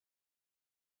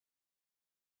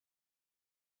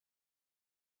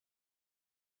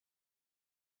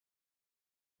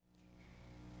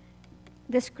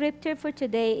The scripture for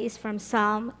today is from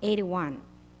Psalm 81.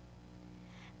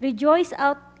 Rejoice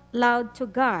out loud to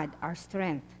God, our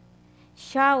strength.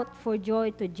 Shout for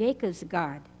joy to Jacob's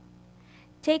God.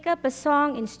 Take up a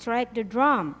song and strike the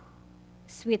drum,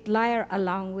 sweet lyre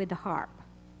along with the harp.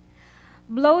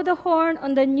 Blow the horn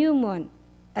on the new moon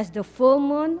as the full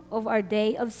moon of our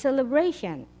day of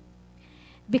celebration.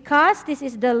 Because this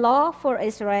is the law for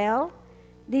Israel,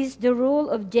 this is the rule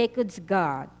of Jacob's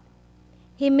God.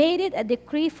 He made it a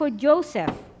decree for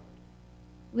Joseph.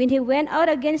 When he went out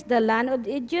against the land of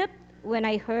Egypt, when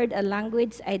I heard a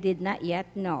language I did not yet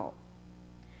know.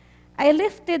 I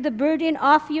lifted the burden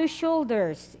off your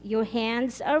shoulders. Your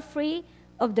hands are free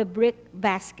of the brick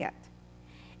basket.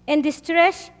 In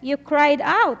distress, you cried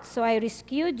out, so I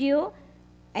rescued you,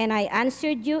 and I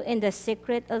answered you in the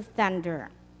secret of thunder.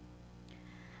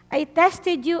 I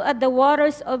tested you at the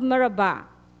waters of Meribah.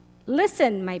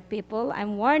 Listen, my people,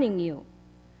 I'm warning you.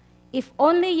 If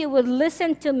only you would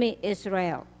listen to me,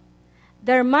 Israel.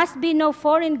 There must be no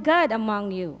foreign god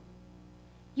among you.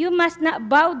 You must not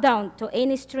bow down to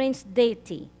any strange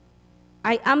deity.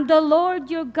 I am the Lord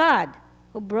your God,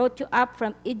 who brought you up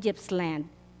from Egypt's land.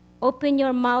 Open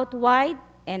your mouth wide,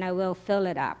 and I will fill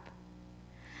it up.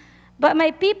 But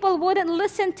my people wouldn't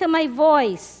listen to my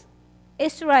voice.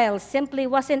 Israel simply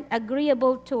wasn't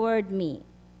agreeable toward me.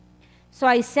 So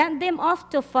I sent them off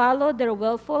to follow their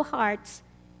willful hearts,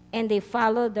 and they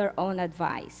followed their own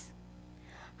advice.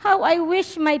 How I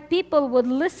wish my people would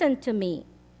listen to me.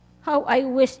 How I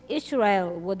wish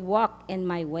Israel would walk in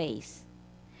my ways.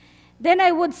 Then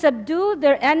I would subdue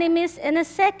their enemies in a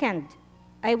second.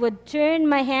 I would turn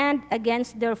my hand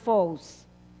against their foes.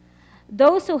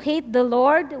 Those who hate the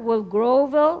Lord will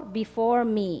grovel before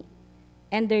me,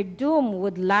 and their doom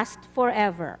would last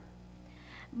forever.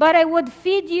 But I would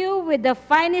feed you with the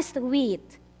finest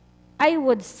wheat. I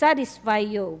would satisfy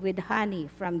you with honey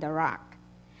from the rock.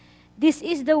 This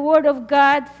is the word of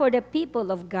God for the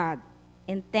people of God,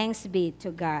 and thanks be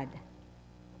to God.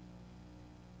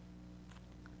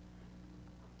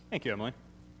 Thank you, Emily.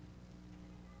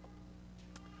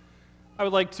 I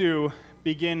would like to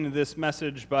begin this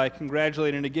message by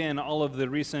congratulating again all of the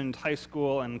recent high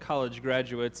school and college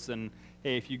graduates. And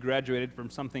hey, if you graduated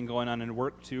from something going on in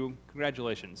work too,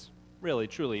 congratulations. Really,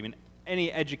 truly. I mean,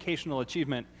 any educational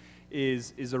achievement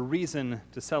is a reason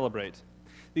to celebrate.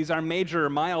 These are major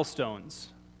milestones,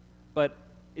 but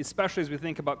especially as we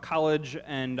think about college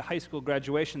and high school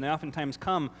graduation, they oftentimes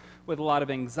come with a lot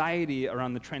of anxiety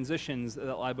around the transitions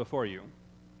that lie before you.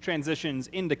 Transitions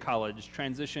into college,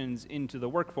 transitions into the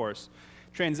workforce,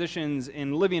 transitions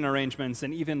in living arrangements,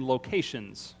 and even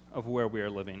locations of where we are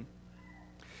living.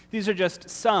 These are just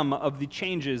some of the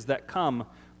changes that come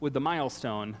with the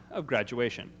milestone of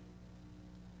graduation.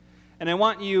 And I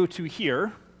want you to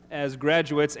hear, as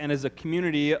graduates and as a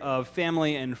community of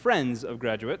family and friends of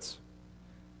graduates,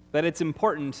 that it's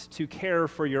important to care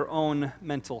for your own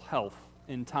mental health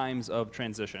in times of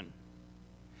transition.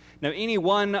 Now, any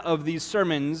one of these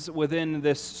sermons within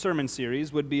this sermon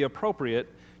series would be appropriate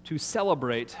to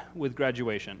celebrate with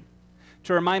graduation,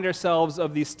 to remind ourselves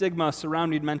of the stigma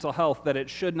surrounding mental health, that it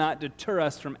should not deter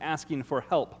us from asking for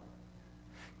help,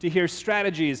 to hear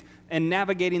strategies and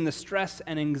navigating the stress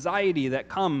and anxiety that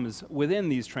comes within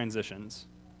these transitions,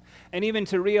 and even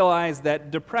to realize that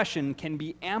depression can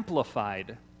be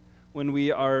amplified when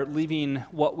we are leaving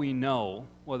what we know,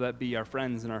 whether that be our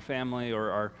friends and our family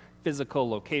or our physical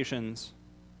locations.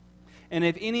 And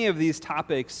if any of these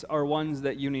topics are ones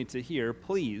that you need to hear,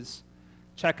 please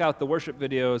check out the worship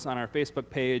videos on our Facebook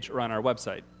page or on our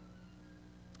website.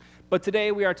 But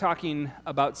today we are talking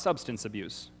about substance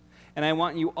abuse. And I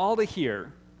want you all to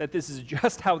hear that this is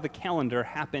just how the calendar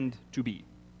happened to be.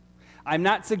 I'm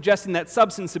not suggesting that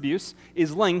substance abuse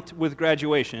is linked with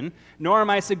graduation, nor am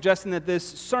I suggesting that this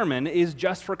sermon is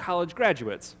just for college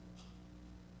graduates,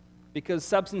 because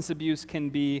substance abuse can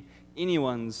be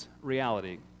anyone's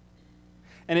reality.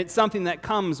 And it's something that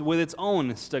comes with its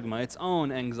own stigma, its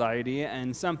own anxiety,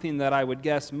 and something that I would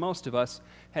guess most of us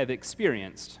have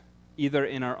experienced, either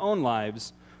in our own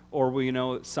lives or we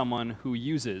know someone who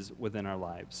uses within our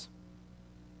lives.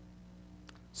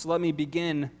 So let me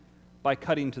begin by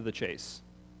cutting to the chase.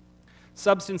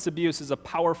 Substance abuse is a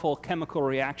powerful chemical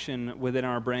reaction within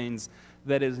our brains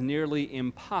that is nearly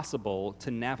impossible to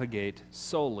navigate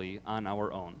solely on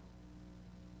our own.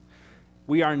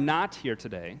 We are not here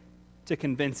today to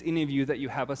convince any of you that you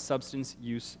have a substance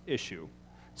use issue.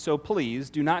 So please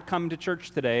do not come to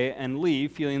church today and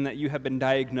leave feeling that you have been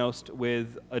diagnosed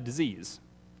with a disease.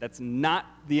 That's not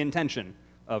the intention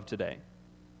of today.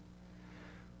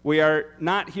 We are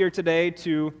not here today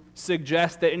to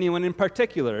suggest that anyone in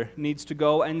particular needs to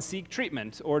go and seek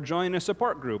treatment or join a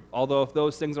support group, although if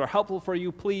those things are helpful for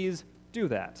you, please do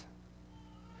that.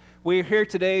 We're here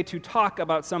today to talk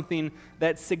about something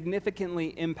that significantly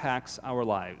impacts our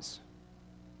lives,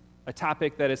 a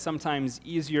topic that is sometimes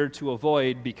easier to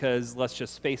avoid because, let's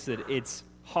just face it, it's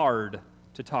hard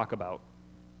to talk about.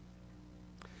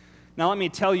 Now let me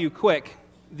tell you quick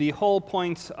the whole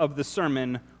point of the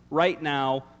sermon right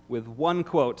now with one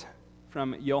quote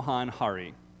from Johann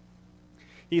Hari.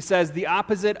 He says, "The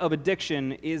opposite of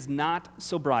addiction is not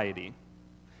sobriety.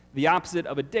 The opposite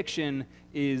of addiction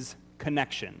is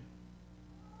connection."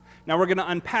 Now we're going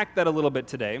to unpack that a little bit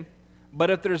today, but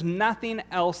if there's nothing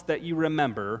else that you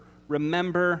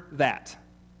remember that.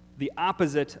 The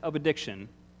opposite of addiction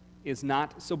is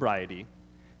not sobriety.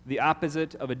 The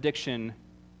opposite of addiction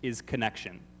is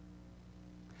connection.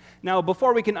 Now,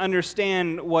 before we can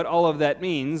understand what all of that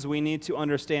means, we need to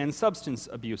understand substance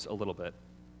abuse a little bit.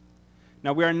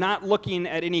 Now, we're not looking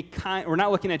at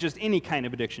just any kind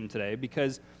of addiction today,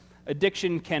 because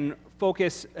addiction can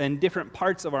focus in different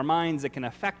parts of our minds. It can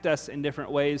affect us in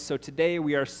different ways. So today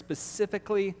we are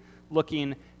specifically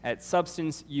looking at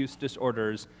substance use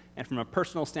disorders. And from a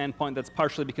personal standpoint, that's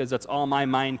partially because that's all my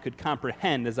mind could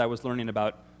comprehend as I was learning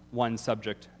about one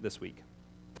subject this week.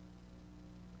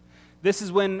 This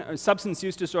is when substance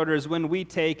use disorder is when we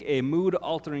take a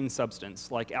mood-altering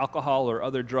substance, like alcohol or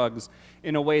other drugs,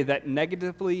 in a way that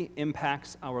negatively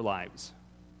impacts our lives.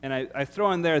 And I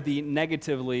throw in there the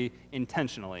negatively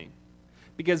intentionally,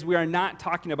 because we are not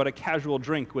talking about a casual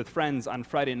drink with friends on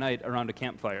Friday night around a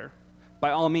campfire.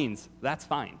 By all means, that's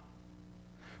fine.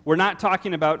 We're not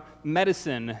talking about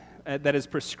medicine that is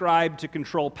prescribed to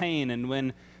control pain, and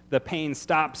when the pain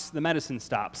stops, the medicine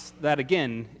stops. That,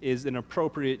 again, is an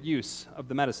appropriate use of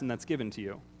the medicine that's given to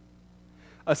you.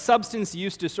 A substance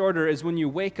use disorder is when you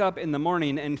wake up in the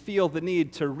morning and feel the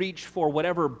need to reach for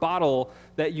whatever bottle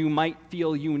that you might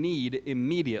feel you need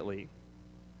immediately.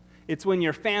 It's when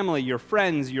your family, your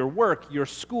friends, your work, your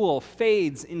school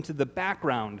fades into the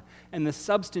background and the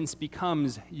substance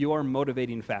becomes your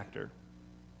motivating factor.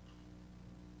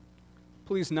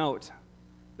 Please note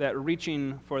that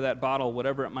reaching for that bottle,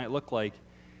 whatever it might look like,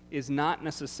 is not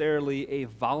necessarily a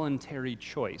voluntary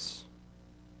choice,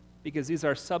 because these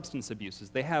are substance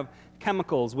abuses. They have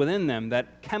chemicals within them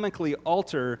that chemically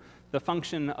alter the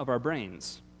function of our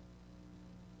brains.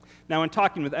 Now, in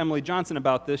talking with Emily Johnson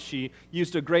about this, she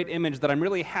used a great image that I'm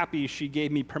really happy she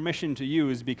gave me permission to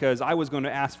use, because I was going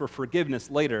to ask for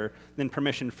forgiveness later than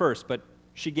permission first, but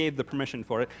she gave the permission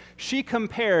for it. She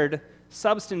compared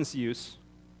substance use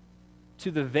to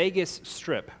the Vegas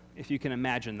Strip, if you can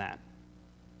imagine that.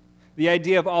 The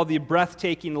idea of all the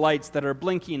breathtaking lights that are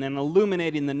blinking and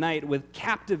illuminating the night with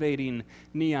captivating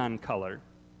neon color.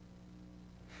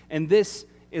 And this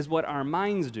is what our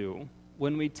minds do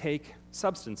when we take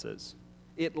substances.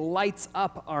 It lights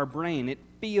up our brain. It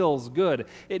feels good.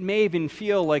 It may even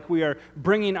feel like we are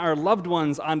bringing our loved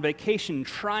ones on vacation,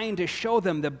 trying to show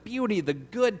them the beauty, the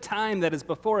good time that is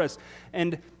before us,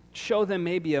 and show them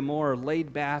maybe a more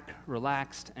laid-back,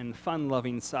 relaxed, and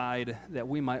fun-loving side that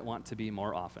we might want to be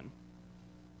more often.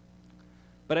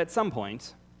 But at some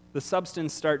point, the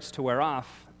substance starts to wear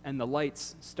off, and the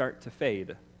lights start to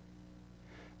fade.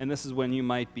 And this is when you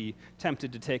might be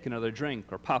tempted to take another drink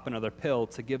or pop another pill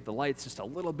to give the lights just a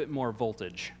little bit more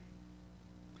voltage.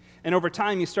 And over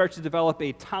time, you start to develop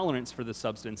a tolerance for the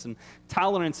substance, and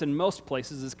tolerance in most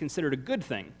places is considered a good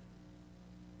thing.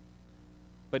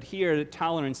 But here,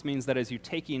 tolerance means that as you're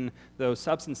taking those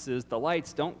substances, the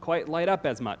lights don't quite light up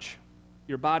as much.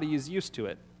 Your body is used to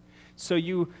it. So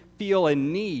you feel a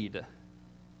need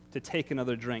to take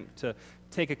another drink, to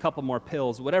take a couple more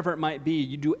pills, whatever it might be.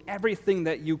 You do everything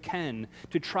that you can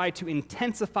to try to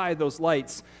intensify those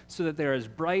lights so that they're as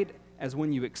bright as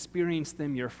when you experienced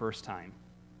them your first time.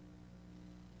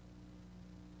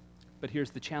 But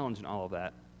here's the challenge in all of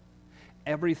that.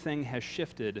 Everything has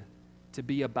shifted to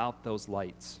be about those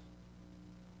lights.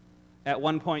 At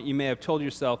one point, you may have told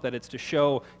yourself that it's to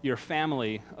show your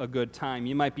family a good time.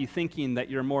 You might be thinking that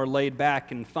you're more laid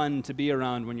back and fun to be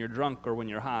around when you're drunk or when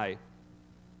you're high.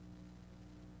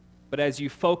 But as you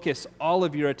focus all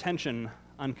of your attention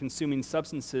on consuming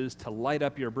substances to light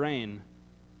up your brain,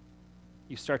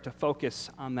 you start to focus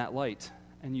on that light,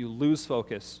 and you lose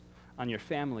focus on your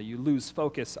family. You lose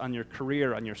focus on your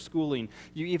career, on your schooling.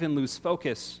 You even lose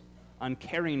focus on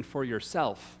caring for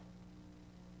yourself,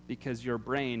 because your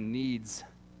brain needs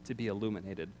to be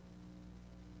illuminated.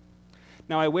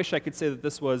 Now, I wish I could say that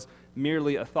this was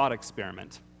merely a thought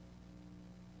experiment,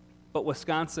 but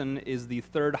Wisconsin is the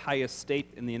third highest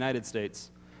state in the United States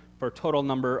for total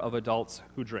number of adults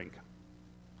who drink.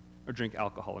 or drink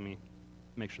alcohol. Let me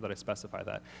make sure that I specify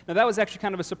that. Now, that was actually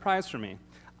kind of a surprise for me.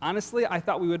 Honestly, I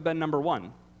thought we would have been number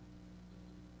one.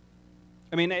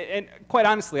 I mean, and quite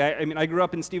honestly, I grew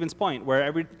up in Stevens Point, where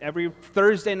every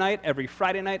Thursday night, every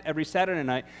Friday night, every Saturday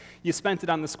night, you spent it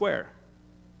on the square.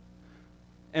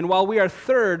 And while we are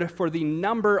third for the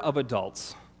number of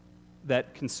adults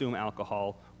that consume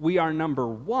alcohol, we are number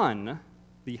one,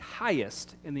 the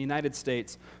highest in the United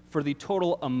States, for the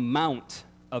total amount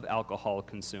of alcohol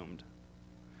consumed,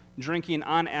 drinking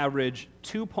on average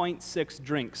 2.6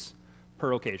 drinks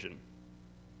per occasion.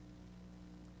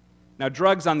 Now,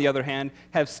 drugs, on the other hand,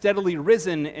 have steadily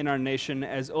risen in our nation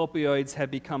as opioids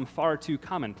have become far too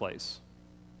commonplace.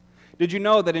 Did you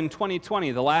know that in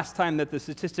 2020, the last time that the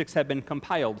statistics have been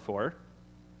compiled for,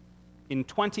 in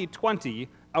 2020,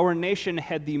 our nation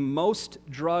had the most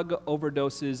drug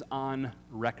overdoses on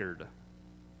record?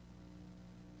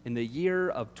 In the year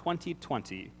of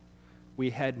 2020,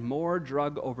 we had more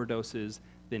drug overdoses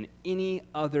than any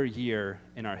other year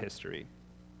in our history.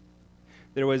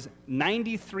 There was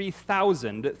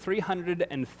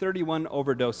 93,331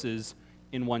 overdoses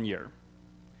in 1 year.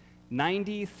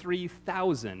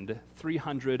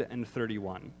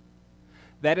 93,331.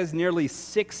 That is nearly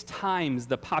 6 times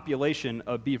the population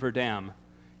of Beaver Dam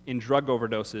in drug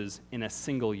overdoses in a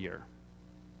single year.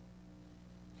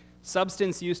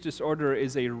 Substance use disorder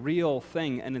is a real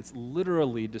thing, and it's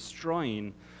literally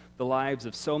destroying the lives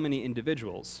of so many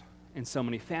individuals and so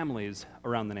many families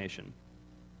around the nation.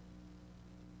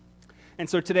 And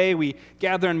so today we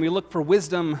gather and we look for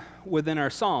wisdom within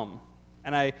our psalm.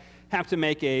 And I have to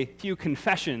make a few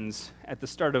confessions at the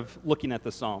start of looking at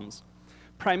the Psalms.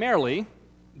 Primarily,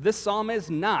 this psalm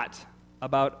is not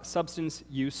about substance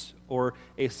use or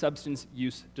a substance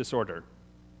use disorder.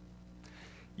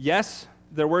 Yes,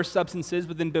 there were substances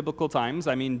within biblical times.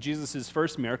 I mean, Jesus'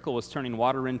 first miracle was turning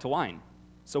water into wine.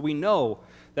 So we know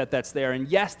that that's there. And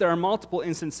yes, there are multiple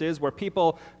instances where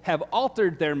people have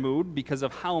altered their mood because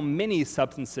of how many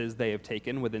substances they have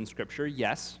taken within Scripture,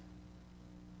 yes.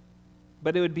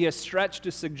 But it would be a stretch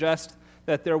to suggest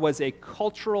that there was a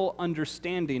cultural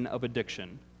understanding of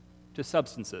addiction to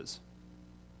substances.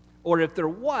 Or if there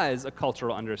was a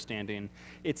cultural understanding,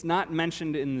 it's not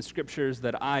mentioned in the Scriptures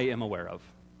that I am aware of.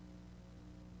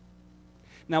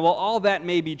 Now, while all that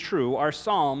may be true, our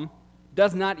psalm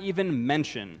does not even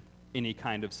mention any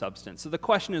kind of substance. So the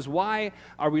question is, why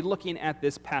are we looking at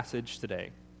this passage today?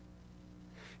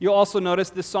 You'll also notice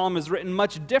this psalm is written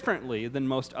much differently than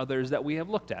most others that we have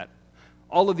looked at.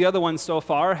 All of the other ones so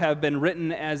far have been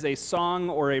written as a song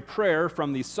or a prayer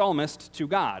from the psalmist to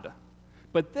God.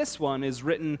 But this one is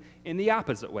written in the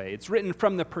opposite way. It's written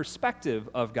from the perspective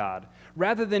of God.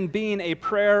 Rather than being a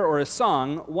prayer or a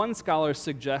song, one scholar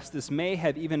suggests this may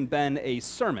have even been a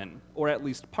sermon, or at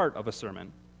least part of a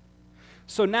sermon.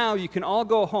 So now you can all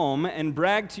go home and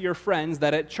brag to your friends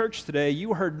that at church today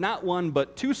you heard not one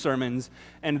but 2 sermons,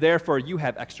 and therefore you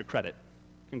have extra credit.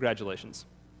 Congratulations.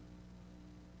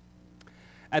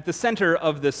 At the center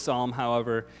of this psalm,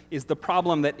 however, is the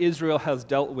problem that Israel has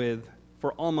dealt with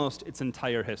for almost its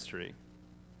entire history.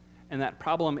 And that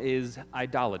problem is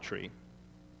idolatry,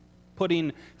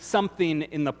 putting something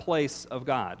in the place of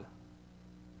God.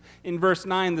 In verse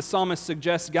 9, the psalmist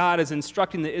suggests God is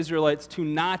instructing the Israelites to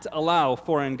not allow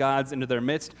foreign gods into their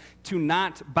midst, to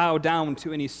not bow down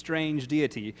to any strange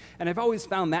deity. And I've always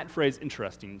found that phrase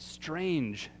interesting,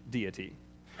 strange deity.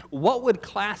 What would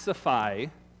classify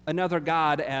another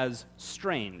god as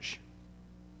strange?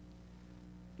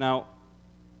 Now,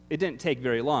 it didn't take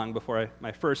very long before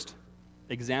my first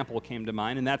example came to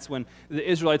mind, and that's when the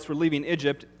Israelites were leaving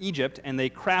Egypt, and they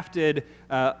crafted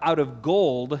out of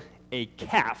gold a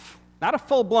calf. Not a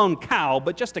full-blown cow,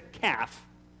 but just a calf,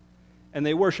 and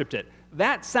they worshipped it.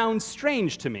 That sounds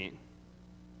strange to me.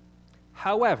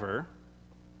 However,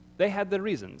 they had their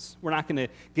reasons. We're not going to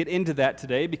get into that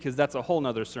today because that's a whole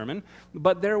nother sermon,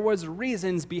 but there was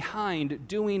reasons behind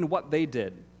doing what they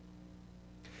did.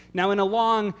 Now, in a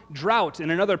long drought in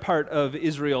another part of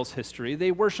Israel's history,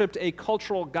 they worshipped a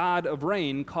cultural god of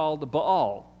rain called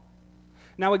Baal.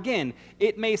 Now, again,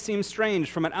 it may seem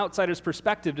strange from an outsider's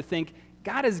perspective to think,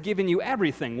 God has given you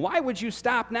everything. Why would you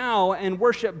stop now and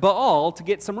worship Baal to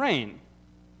get some rain?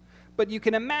 But you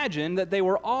can imagine that they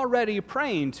were already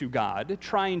praying to God,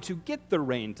 trying to get the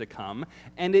rain to come,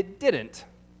 and it didn't.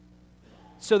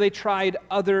 So they tried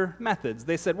other methods.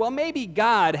 They said, well, maybe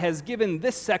God has given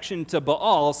this section to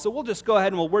Baal, so we'll just go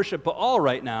ahead and we'll worship Baal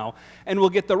right now, and we'll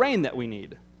get the rain that we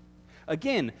need.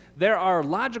 Again, there are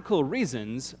logical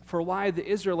reasons for why the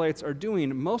Israelites are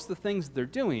doing most of the things they're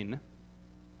doing,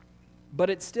 but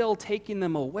it's still taking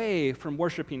them away from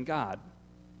worshiping God.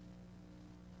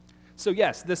 So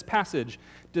yes, this passage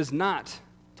does not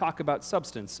talk about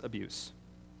substance abuse.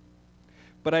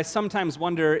 But I sometimes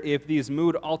wonder if these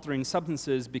mood-altering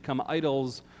substances become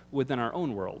idols within our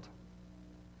own world.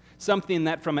 Something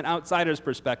that from an outsider's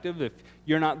perspective, if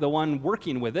you're not the one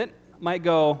working with it, might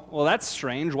go, well, that's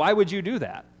strange. Why would you do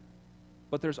that?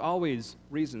 But there's always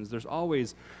reasons. There's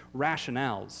always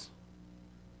rationales.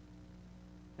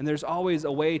 And there's always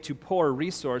a way to pour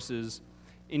resources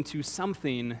into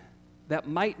something that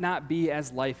might not be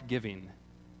as life-giving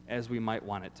as we might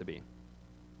want it to be.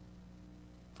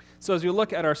 So as we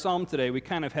look at our psalm today, we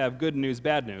kind of have good news,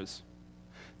 bad news.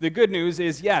 The good news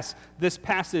is, yes, this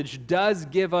passage does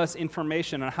give us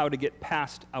information on how to get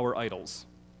past our idols.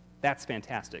 That's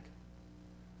fantastic.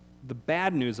 The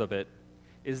bad news of it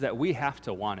is that we have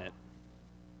to want it.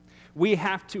 We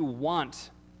have to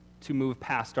want to move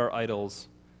past our idols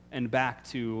and back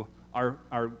to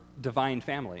our divine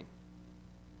family.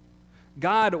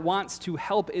 God wants to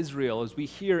help Israel, as we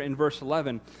hear in verse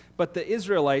 11, but the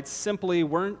Israelites simply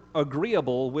weren't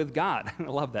agreeable with God. I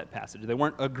love that passage. They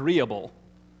weren't agreeable.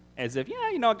 As if, yeah,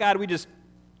 you know, God, we just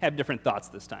have different thoughts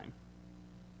this time.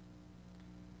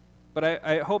 But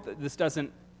I hope that this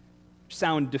doesn't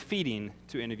sound defeating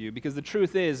to any of you, because the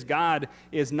truth is, God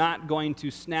is not going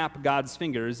to snap God's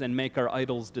fingers and make our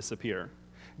idols disappear.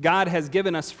 God has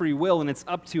given us free will, and it's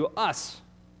up to us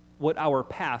what our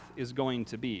path is going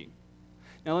to be.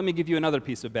 Now, let me give you another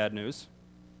piece of bad news.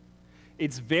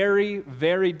 It's very,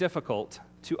 very difficult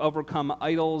to overcome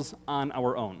idols on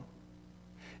our own,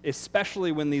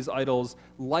 especially when these idols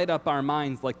light up our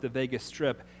minds like the Vegas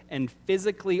Strip and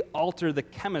physically alter the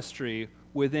chemistry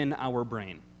within our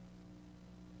brain.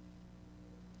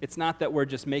 It's not that we're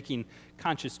just making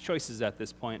conscious choices at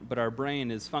this point, but our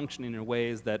brain is functioning in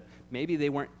ways that maybe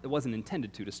it wasn't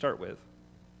intended to start with.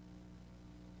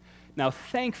 Now,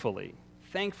 thankfully,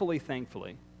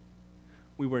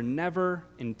 we were never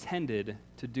intended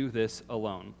to do this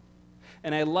alone.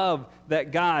 And I love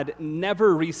that God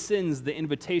never rescinds the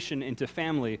invitation into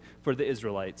family for the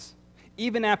Israelites.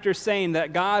 Even after saying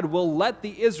that God will let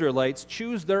the Israelites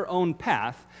choose their own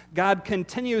path, God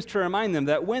continues to remind them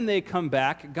that when they come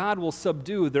back, God will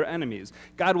subdue their enemies.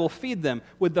 God will feed them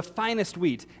with the finest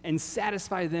wheat and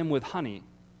satisfy them with honey.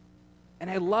 And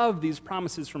I love these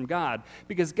promises from God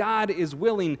because God is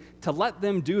willing to let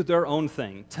them do their own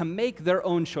thing, to make their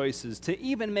own choices, to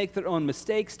even make their own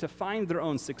mistakes, to find their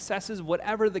own successes,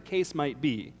 whatever the case might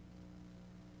be.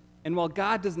 And while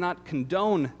God does not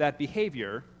condone that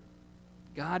behavior,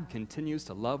 God continues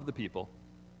to love the people.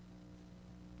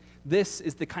 This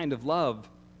is the kind of love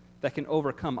that can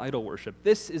overcome idol worship.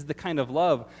 This is the kind of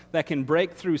love that can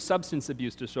break through substance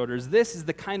abuse disorders. This is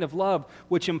the kind of love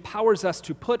which empowers us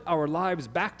to put our lives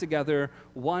back together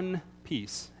one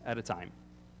piece at a time.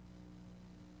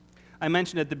 I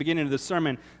mentioned at the beginning of the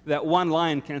sermon that one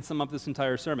line can sum up this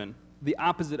entire sermon. The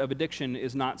opposite of addiction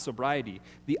is not sobriety.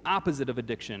 The opposite of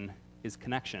addiction is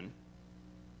connection.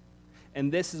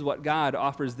 And this is what God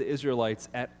offers the Israelites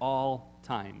at all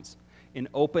times, an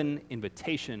open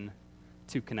invitation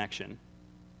to connection.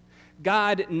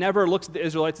 God never looks at the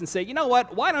Israelites and say, you know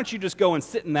what, why don't you just go and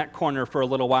sit in that corner for a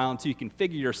little while until you can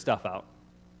figure your stuff out?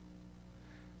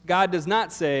 God does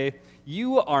not say,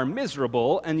 you are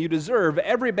miserable and you deserve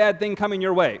every bad thing coming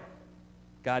your way.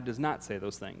 God does not say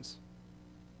those things.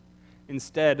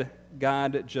 Instead,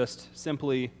 God just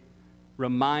simply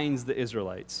reminds the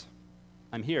Israelites,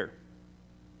 I'm here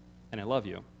and I love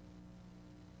you.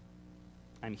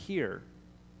 I'm here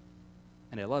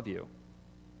and I love you.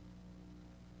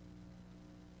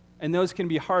 And those can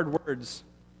be hard words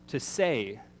to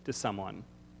say to someone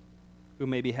who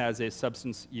maybe has a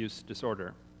substance use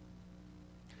disorder.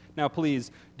 Now, please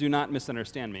do not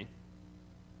misunderstand me.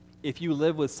 If you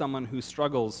live with someone who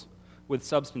struggles with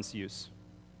substance use,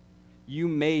 you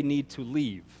may need to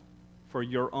leave for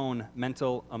your own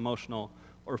mental, emotional,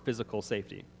 or physical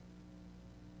safety.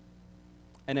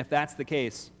 And if that's the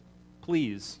case,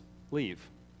 please leave.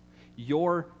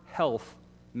 Your health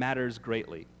matters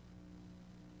greatly.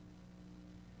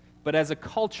 But as a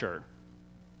culture,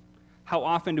 how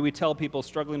often do we tell people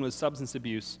struggling with substance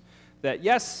abuse that,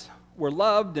 yes, we're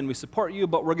loved and we support you,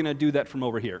 but we're going to do that from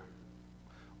over here?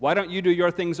 Why don't you do your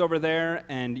things over there?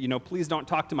 And, please don't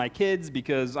talk to my kids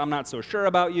because I'm not so sure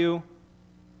about you.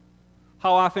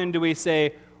 How often do we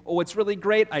say, oh, it's really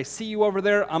great, I see you over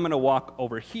there, I'm going to walk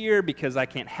over here because I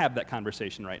can't have that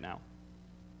conversation right now?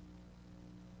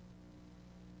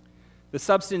 The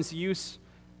Substance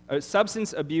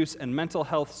Abuse and Mental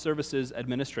Health Services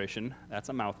Administration, that's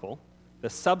a mouthful, the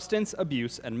Substance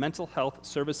Abuse and Mental Health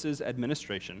Services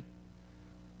Administration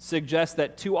suggests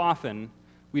that too often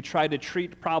we try to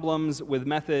treat problems with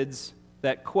methods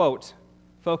that, quote,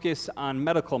 focus on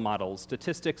medical models,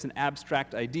 statistics, and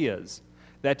abstract ideas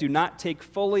that do not take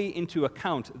fully into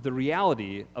account the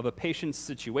reality of a patient's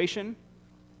situation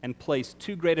and place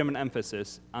too great of an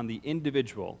emphasis on the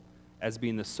individual as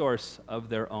being the source of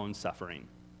their own suffering,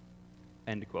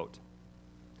 end quote.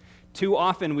 Too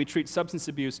often we treat substance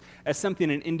abuse as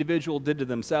something an individual did to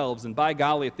themselves, and by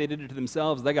golly, if they did it to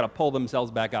themselves, they got to pull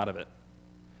themselves back out of it.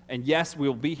 And yes,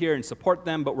 we'll be here and support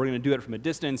them, but we're going to do it from a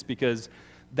distance because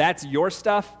that's your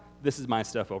stuff, this is my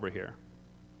stuff over here.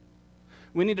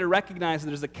 We need to recognize that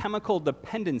there's a chemical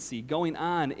dependency going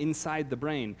on inside the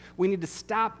brain. We need to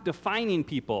stop defining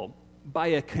people by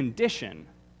a condition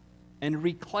and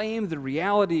reclaim the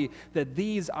reality that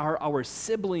these are our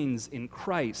siblings in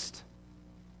Christ.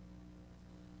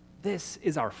 This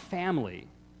is our family.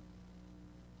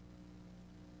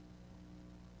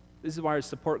 This is why our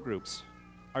support groups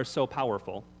are so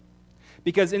powerful.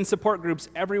 Because in support groups,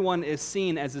 everyone is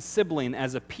seen as a sibling,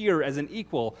 as a peer, as an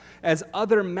equal, as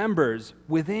other members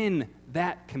within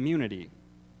that community.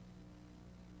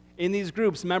 In these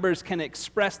groups, members can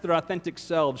express their authentic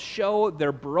selves, show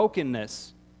their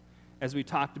brokenness, as we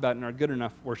talked about in our Good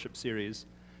Enough worship series,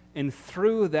 and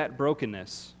through that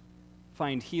brokenness,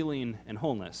 find healing and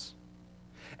wholeness.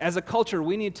 As a culture,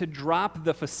 we need to drop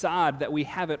the facade that we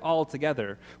have it all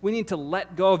together. We need to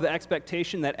let go of the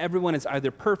expectation that everyone is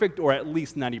either perfect or at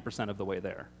least 90% of the way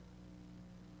there.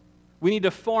 We need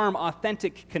to form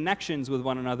authentic connections with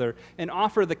one another and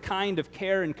offer the kind of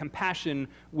care and compassion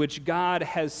which God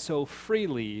has so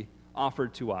freely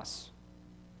offered to us.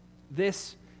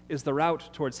 This is the route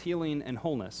towards healing and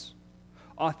wholeness.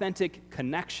 Authentic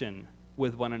connection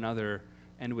with one another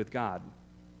and with God.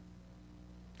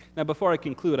 Now, before I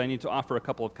conclude, I need to offer a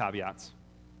couple of caveats.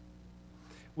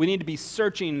 We need to be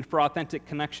searching for authentic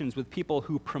connections with people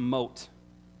who promote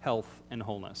health and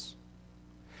wholeness.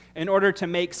 In order to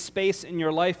make space in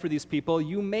your life for these people,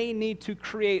 you may need to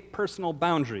create personal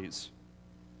boundaries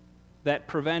that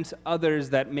prevent others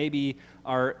that maybe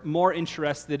are more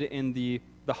interested in the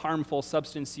harmful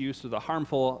substance use or the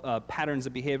harmful patterns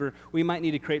of behavior. We might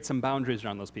need to create some boundaries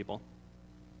around those people.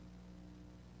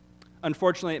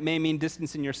 Unfortunately, it may mean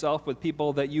distancing yourself with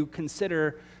people that you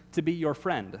consider to be your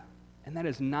friend, and that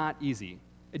is not easy.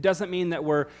 It doesn't mean that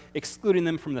we're excluding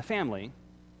them from the family,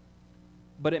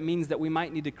 but it means that we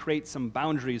might need to create some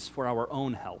boundaries for our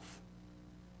own health.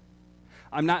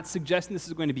 I'm not suggesting this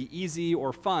is going to be easy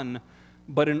or fun,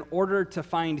 but in order to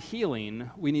find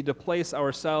healing, we need to place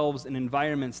ourselves in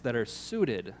environments that are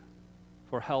suited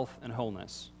for health and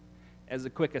wholeness. As a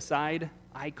quick aside,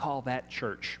 I call that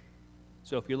church.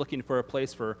 So if you're looking for a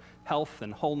place for health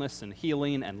and wholeness and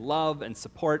healing and love and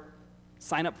support,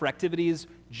 sign up for activities,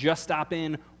 just stop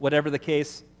in, whatever the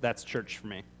case, that's church for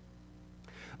me.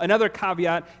 Another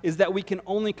caveat is that we can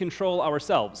only control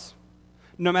ourselves.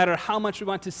 No matter how much we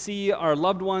want to see our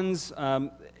loved ones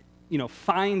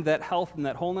find that health and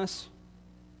that wholeness,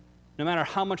 no matter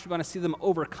how much we want to see them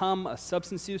overcome a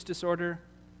substance use disorder,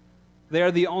 they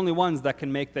are the only ones that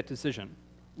can make that decision.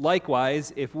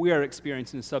 Likewise, if we are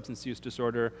experiencing a substance use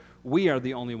disorder, we are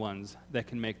the only ones that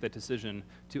can make that decision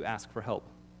to ask for help.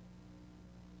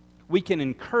 We can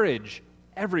encourage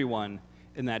everyone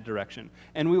in that direction,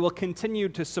 and we will continue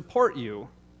to support you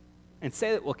and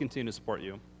say that we'll continue to support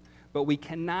you, but we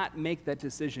cannot make that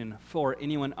decision for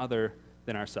anyone other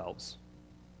than ourselves.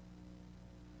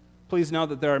 Please know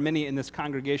that there are many in this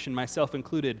congregation, myself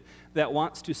included, that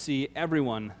wants to see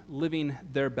everyone living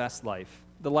their best life,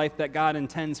 the life that God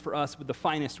intends for us with the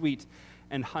finest wheat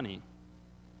and honey.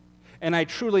 And I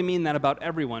truly mean that about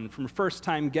everyone, from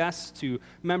first-time guests to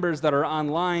members that are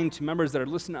online, to members that are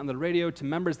listening on the radio, to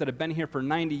members that have been here for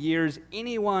 90 years.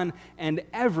 Anyone and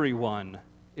everyone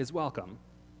is welcome.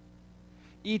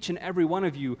 Each and every one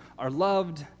of you are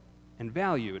loved and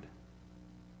valued.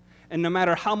 And no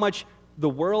matter how much the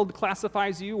world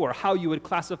classifies you or how you would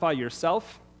classify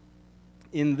yourself,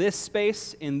 in this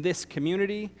space, in this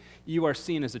community, you are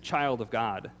seen as a child of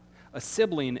God, a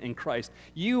sibling in Christ.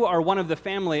 You are one of the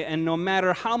family, and no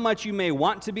matter how much you may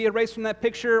want to be erased from that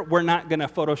picture, we're not going to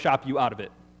Photoshop you out of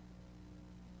it.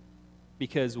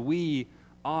 Because we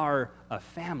are a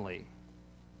family,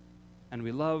 and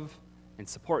we love and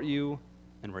support you,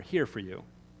 and we're here for you.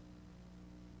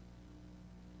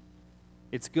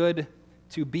 It's good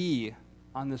to be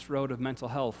on this road of mental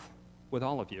health with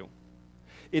all of you.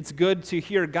 It's good to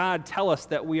hear God tell us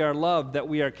that we are loved, that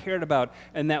we are cared about,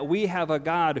 and that we have a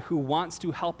God who wants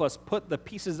to help us put the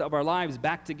pieces of our lives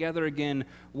back together again,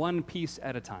 one piece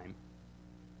at a time.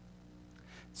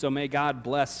 So may God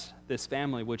bless this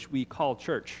family, which we call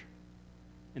church,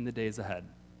 in the days ahead.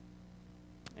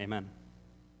 Amen.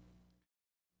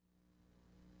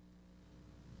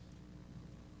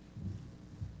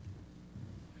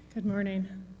 Good morning.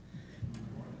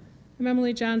 I'm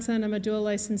Emily Johnson. I'm a dual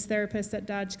licensed therapist at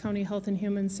Dodge County Health and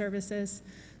Human Services.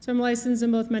 So I'm licensed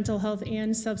in both mental health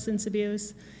and substance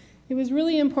abuse. It was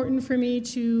really important for me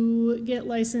to get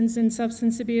licensed in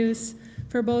substance abuse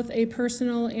for both a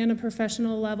personal and a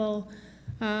professional level.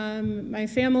 My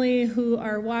family who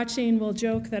are watching will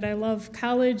joke that I love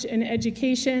college and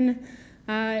education.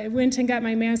 I went and got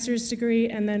my master's degree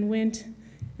and then went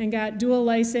and got dual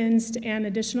licensed and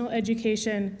additional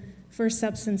education for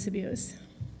substance abuse.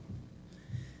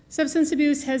 Substance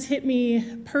abuse has hit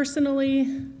me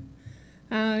personally.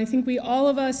 I think all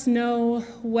of us know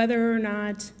whether or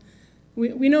not,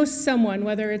 we know someone,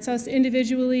 whether it's us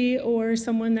individually or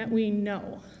someone that we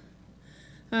know.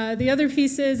 The other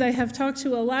piece is I have talked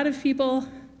to a lot of people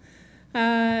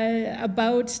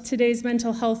about today's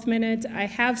Mental Health Minute. I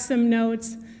have some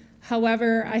notes.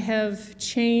 However, I have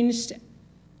changed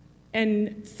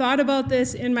and thought about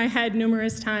this in my head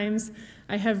numerous times.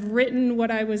 I have written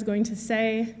what I was going to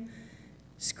say,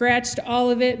 scratched all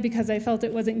of it because I felt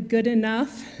it wasn't good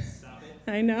enough. Stop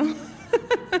it. I know.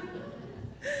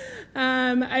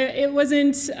 It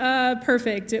wasn't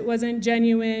perfect. It wasn't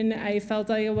genuine. I felt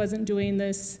like I wasn't doing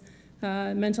this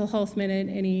Mental Health Minute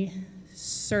any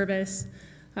service.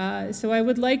 So I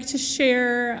would like to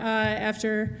share,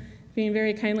 after being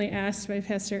very kindly asked by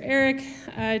Pastor Eric,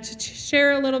 to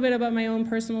share a little bit about my own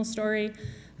personal story.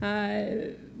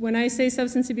 When I say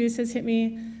substance abuse has hit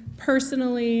me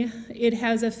personally, it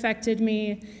has affected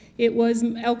me.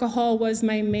 Alcohol was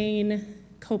my main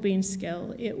coping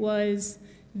skill. It was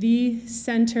the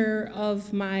center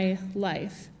of my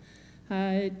life.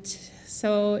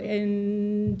 So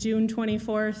in June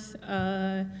 24th,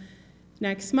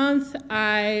 next month,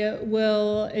 I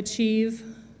will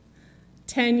achieve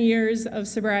 10 years of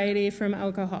sobriety from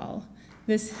alcohol.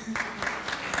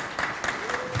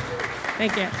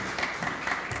 Thank you.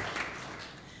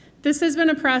 This has been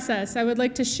a process. I would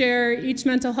like to share each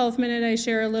Mental Health Minute. I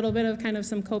share a little bit of kind of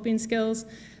some coping skills.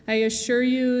 I assure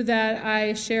you that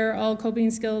I share all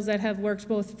coping skills that have worked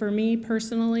both for me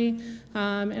personally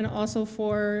and also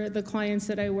for the clients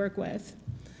that I work with.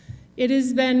 It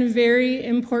has been very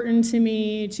important to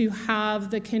me to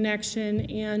have the connection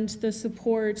and the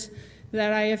support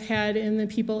that I have had in the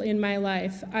people in my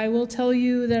life. I will tell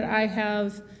you that I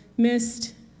have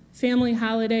missed family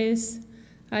holidays.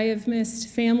 I have missed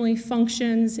family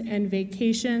functions and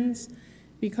vacations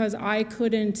because I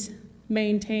couldn't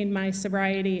maintain my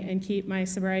sobriety and keep my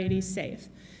sobriety safe.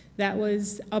 That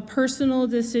was a personal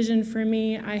decision for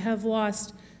me. I have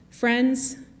lost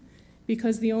friends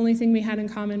because the only thing we had in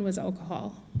common was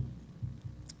alcohol.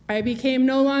 I became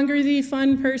no longer the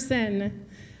fun person.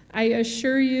 I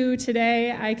assure you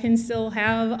today I can still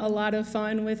have a lot of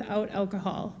fun without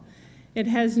alcohol. It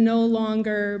has no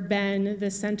longer been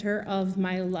the center of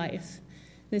my life.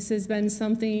 This has been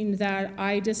something that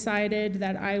I decided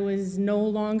that I was no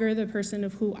longer the person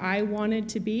of who I wanted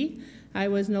to be. I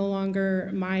was no longer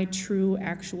my true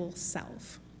actual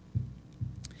self.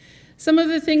 Some of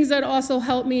the things that also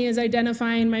help me is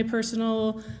identifying my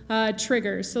personal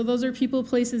triggers. So those are people,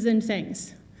 places, and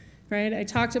things, right? I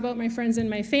talked about my friends and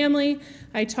my family.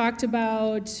 I talked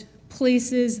about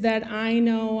places that I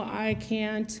know I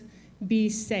can't be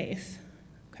safe,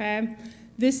 okay?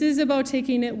 This is about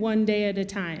taking it one day at a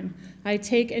time. I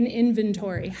take an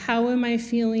inventory. How am I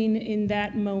feeling in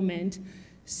that moment?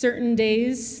 Certain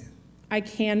days I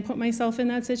can put myself in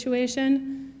that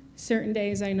situation. Certain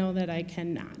days I know that I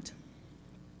cannot.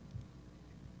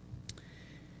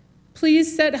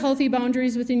 Please set healthy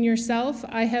boundaries within yourself.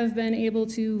 I have been able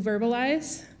to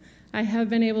verbalize. I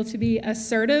have been able to be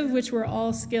assertive, which were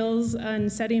all skills on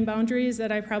setting boundaries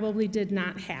that I probably did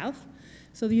not have.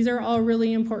 So these are all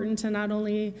really important to not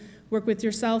only work with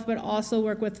yourself, but also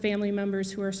work with family members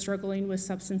who are struggling with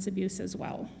substance abuse as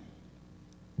well.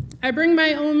 I bring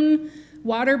my own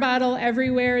water bottle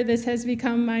everywhere. This has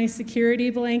become my security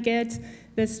blanket.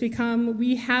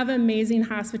 We have amazing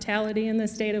hospitality in the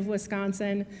state of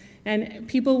Wisconsin, and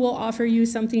people will offer you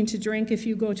something to drink if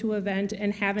you go to an event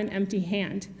and have an empty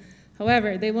hand.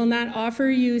 However, they will not offer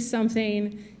you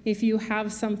something if you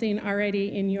have something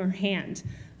already in your hand.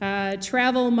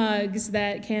 Travel mugs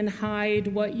that can hide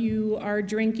what you are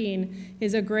drinking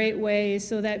is a great way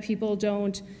so that people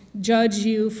don't judge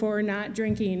you for not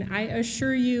drinking. I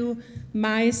assure you,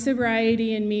 my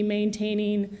sobriety and me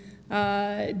maintaining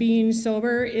being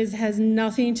sober has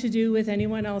nothing to do with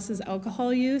anyone else's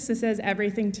alcohol use. This has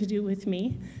everything to do with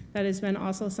me. That has been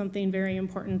also something very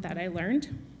important that I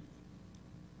learned.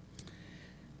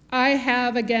 I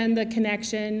have, again, the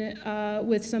connection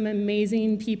with some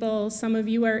amazing people. Some of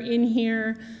you are in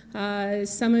here.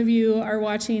 Some of you are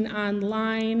watching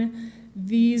online.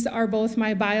 These are both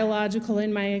my biological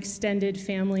and my extended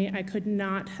family. I could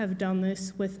not have done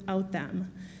this without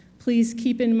them. Please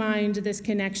keep in mind this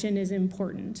connection is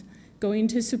important. Going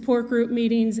to support group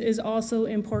meetings is also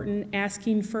important.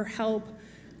 Asking for help,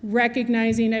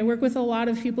 recognizing, I work with a lot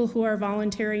of people who are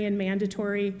voluntary and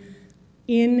mandatory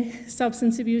in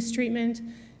substance abuse treatment.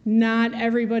 Not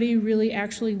everybody really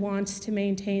actually wants to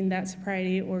maintain that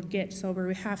sobriety or get sober.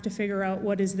 We have to figure out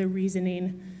what is the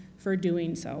reasoning for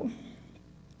doing so.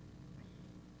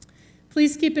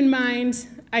 Please keep in mind,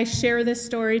 I share this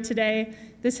story today.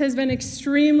 This has been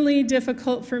extremely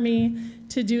difficult for me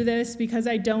to do this because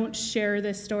I don't share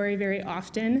this story very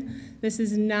often. This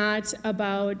is not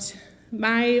about,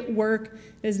 my work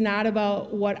is not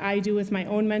about what I do with my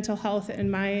own mental health and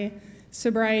my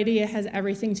sobriety. It has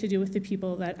everything to do with the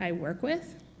people that I work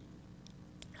with.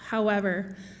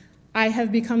 However, I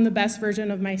have become the best version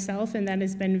of myself, and that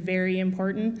has been very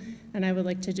important, and I would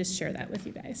like to just share that with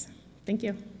you guys. Thank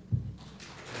you.